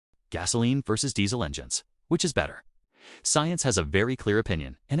Gasoline versus diesel engines. Which is better? Science has a very clear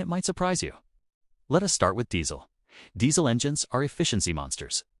opinion, and it might surprise you. Let us start with diesel. Diesel engines are efficiency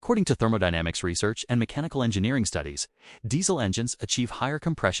monsters. According to thermodynamics research and mechanical engineering studies, diesel engines achieve higher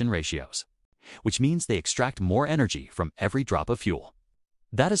compression ratios, which means they extract more energy from every drop of fuel.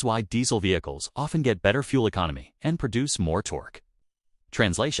 That is why diesel vehicles often get better fuel economy and produce more torque.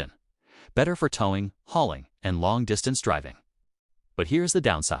 Translation: better for towing, hauling, and long-distance driving. But here's the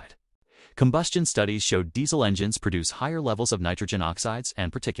downside. Combustion studies show diesel engines produce higher levels of nitrogen oxides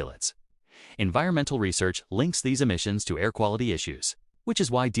and particulates. Environmental research links these emissions to air quality issues, which is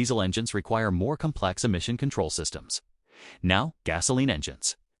why diesel engines require more complex emission control systems. Now, gasoline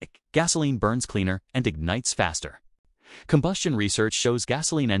engines. Gasoline burns cleaner and ignites faster. Combustion research shows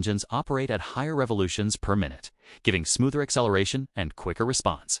gasoline engines operate at higher revolutions per minute, giving smoother acceleration and quicker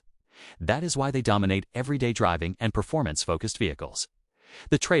response. That is why they dominate everyday driving and performance-focused vehicles.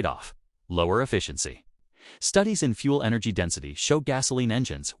 The trade-off: lower efficiency. Studies in fuel energy density show gasoline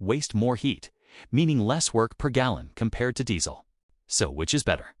engines waste more heat, meaning less work per gallon compared to diesel. So which is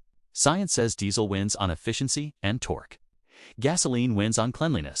better? Science says diesel wins on efficiency and torque. Gasoline wins on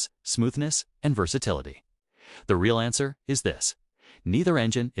cleanliness, smoothness, and versatility. The real answer is this: neither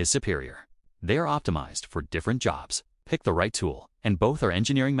engine is superior. They are optimized for different jobs. Pick the right tool, and both are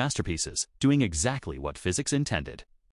engineering masterpieces, doing exactly what physics intended.